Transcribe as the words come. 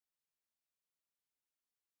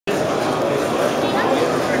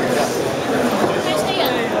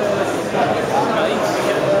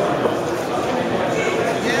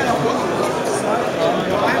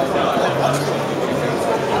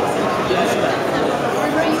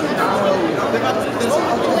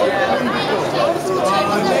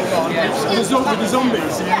with the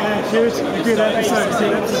zombies. Yeah, good. A good episode.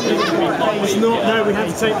 It's not. No, we had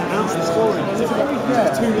to take that out of the story.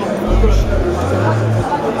 It's too long.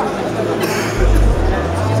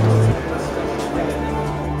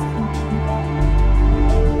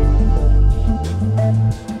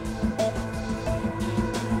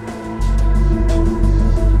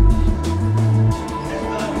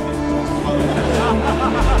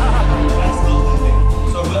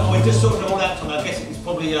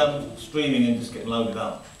 Streaming and just getting loaded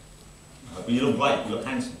up. But you look great, you look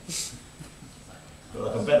handsome. You're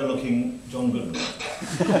like a better looking John Goodman.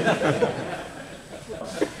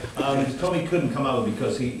 Tommy couldn't come over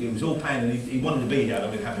because he was all planned and he wanted to be here. I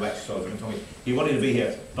don't mean have to exercise with Tommy. He wanted to be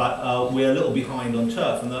here, but we're a little behind on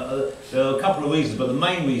Turf. And there are a couple of reasons, but the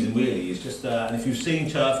main reason really is just, and if you've seen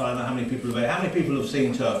Turf, I don't know how many people have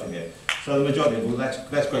seen Turf in here? So the majority of them, well,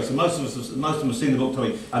 that's great. So most of them have seen the book,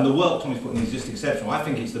 Tommy, and the work Tommy's put in is just exceptional. I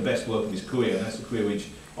think it's the best work of his career, and that's a career which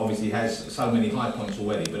obviously has so many high points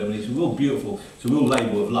already. But I mean, it's a real beautiful, it's a real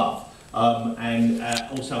labour of love.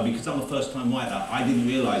 Also, because I'm a first-time writer, I didn't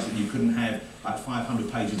realise that you couldn't have like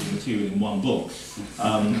 500 pages of material in one book.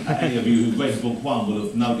 Any of you who've read book one will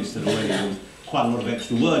have noticed that already there was quite a lot of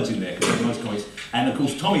extra words in there, because most comics, and of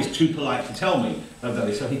course Tommy's too polite to tell me about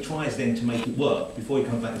it, so he tries then to make it work before he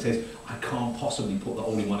comes back and says, I can't possibly put that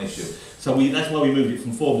all in one issue. So that's why we moved it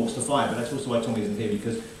from 4 books to 5, but that's also why Tommy isn't here,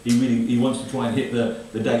 because he wants to try and hit the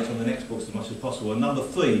dates on the next books as much as possible. And number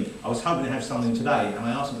 3, I was hoping to have something today, and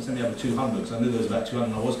I asked him to send me over 200, because I knew there was about 200,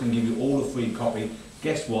 and I was going to give you all a free copy.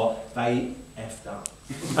 Guess what? They effed up.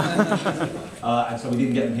 And so we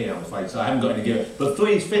didn't get them here, I'm afraid, so I haven't got any to give it. But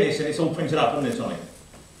 3 is finished and it's all printed up, isn't it, Tommy?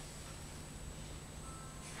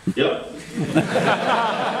 Yep.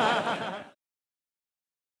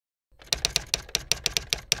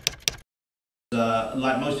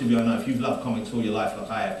 Like most of you I know, if you've loved comics all your life like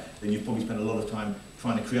I have, then you've probably spent a lot of time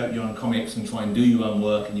trying to create your own comics and try and do your own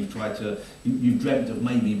work, and you've dreamt of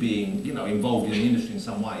maybe being, you know, involved in the industry in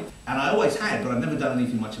some way. And I always had, but I've never done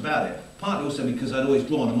anything much about it. Partly also because I'd always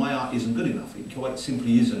drawn and my art isn't good enough. It quite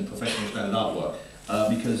simply isn't professional standard artwork.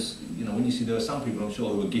 Because, you know, when you see there are some people, I'm sure,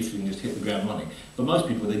 who are gifted and just hit the ground running. But most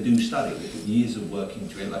people, they do study. They put years of work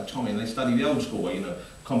into it, like Tommy, and they study the old school way, you know,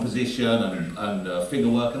 composition and figure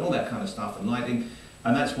work and all that kind of stuff, and lighting.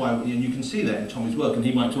 And that's why, and you can see that in Tommy's work, and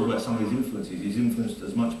he might talk about some of his influences. He's influenced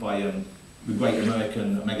as much by the great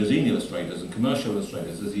American magazine illustrators and commercial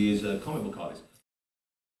illustrators as he is comic book artists.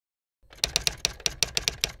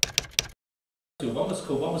 One was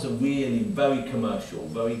cool, one was a really very commercial,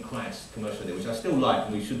 very crass commercial idea, which I still like,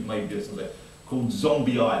 and we should maybe do something called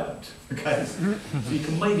Zombie Island. Okay, so you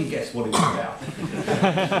can maybe guess what it was about.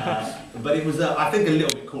 But it was, I think, a little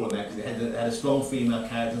bit cooler than that, because it had a strong female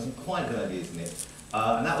character and some quite good ideas in it.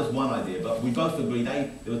 And that was one idea, but we both agreed, A,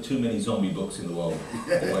 there were too many zombie books in the world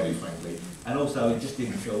already, frankly, and also it just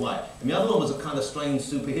didn't feel right. And the other one was a kind of strange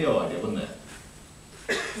superhero idea, wasn't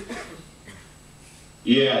it?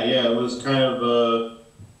 Yeah, it was kind of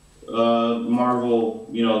Marvel,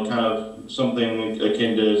 you know, kind of something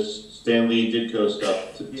akin to Stan Lee Ditko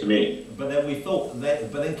stuff to me. But then we thought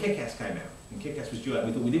that, but then Kick-Ass came out, and Kick-Ass was due out.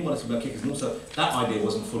 We thought we didn't want to see about Kick-Ass, and also that idea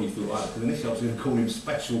wasn't fully through either, because initially I was going to call him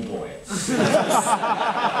Special Boy.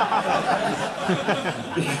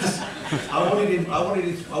 Because I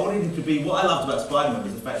wanted him to be, what I loved about Spider-Man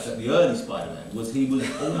was the fact that the early Spider-Man was, he was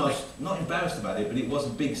almost, not embarrassed about it, but it was a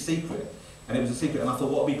big secret. And it was a secret, and I thought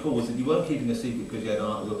what would be cool was that you weren't keeping a secret because you had an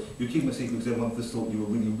article, you were keeping a secret because everyone just thought you were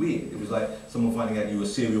really weird. It was like someone finding out you were a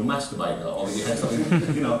serial masturbator, or you had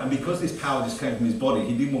something, you know, and because this power just came from his body,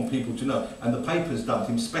 he didn't want people to know. And the papers dubbed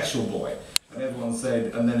him Special Boy. And everyone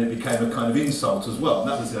said, and then it became a kind of insult as well, and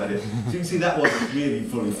that was the idea. So you can see that wasn't really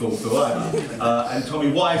fully thought through either. And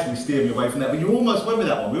Tommy wisely steered me away from that, but you almost went with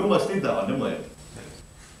that one. We almost did that one, didn't we?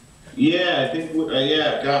 Yeah, I think,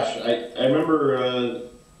 yeah, gosh, I remember,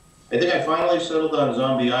 I think I finally settled on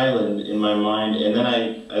Zombie Island in my mind, and then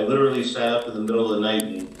I literally sat up in the middle of the night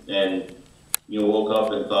and you know, woke up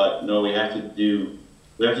and thought, no, we have to do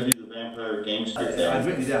the vampire gangster thing. I'd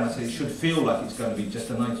written it down. I said it should feel like it's going to be just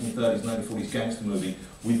a 1930s, 1940s gangster movie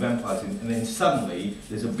with vampires in, and then suddenly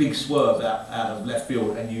there's a big swerve out of left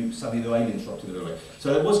field, and suddenly the aliens dropped in the middle of it.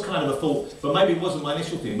 So it was kind of a thought, but maybe it wasn't my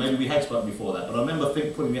initial thing. Maybe we had spoken before that, but I remember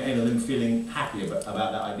putting it in and then feeling happy about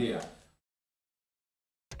that idea.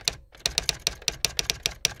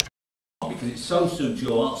 Because it so suits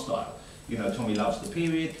your art style. You know, Tommy loves the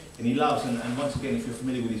period, and he loves, and once again, if you're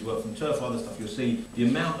familiar with his work from Turf or other stuff, you'll see the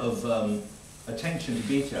amount of attention to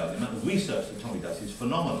detail, the amount of research that Tommy does is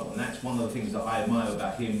phenomenal, and that's one of the things that I admire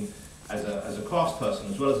about him as a craftsperson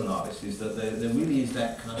as well as an artist, is that there really is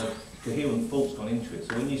that kind of coherent thoughts gone into it.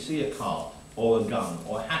 So when you see a car, or a gun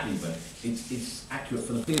or a hat even. It's accurate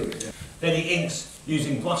for the period. Yeah. Then he inks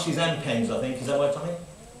using brushes and pens, I think. Is that right, Tommy?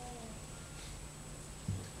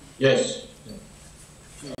 Yes.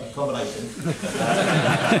 Combination.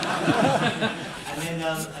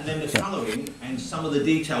 and then the colouring and some of the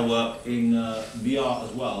detail work in the art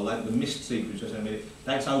as well, like the mist sequence,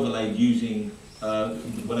 that's overlaid using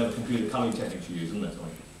whatever computer colouring techniques you use, isn't it,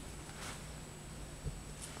 Tommy?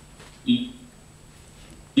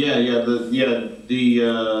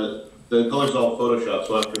 The color's all Photoshop.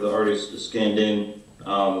 So after the artist is scanned in,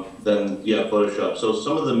 then yeah, Photoshop. So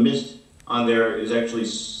some of the mist on there is actually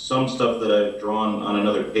some stuff that I've drawn on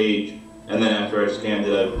another page, and then after I scanned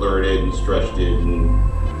it, I've blurred it and stretched it, and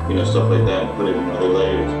stuff like that, and put it in other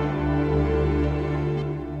layers.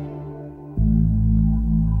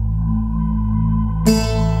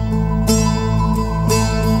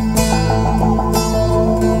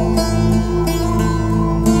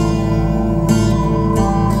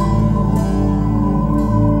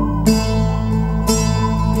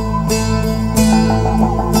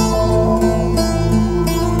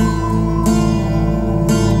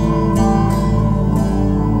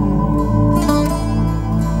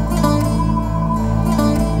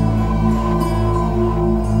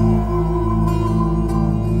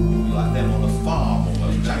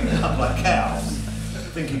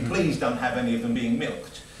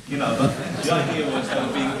 But the idea was they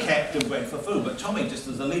were being kept and bred for food. But Tommy, just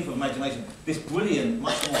as a leap of imagination, this brilliant,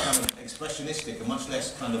 much more kind of expressionistic and much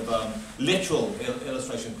less kind of literal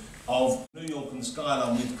illustration of New York and the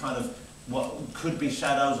skyline with kind of what could be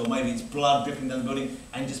shadows, or maybe it's blood dripping down the building,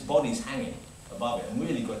 and just bodies hanging above it, and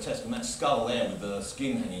really grotesque. And that skull there with the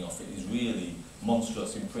skin hanging off it is really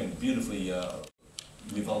monstrous in print, beautifully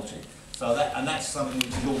revolting. So that's something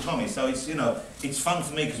which is all Tommy. So it's it's fun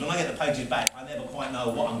for me because when I get the pages back, I never quite know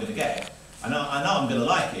what I'm going to get. I know I'm going to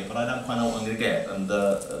like it, but I don't quite know what I'm going to get, and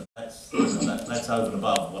that's over and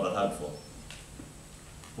above what I'd hoped for.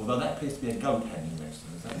 Although that appears to be a goat hanging next to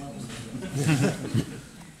it. Is that right?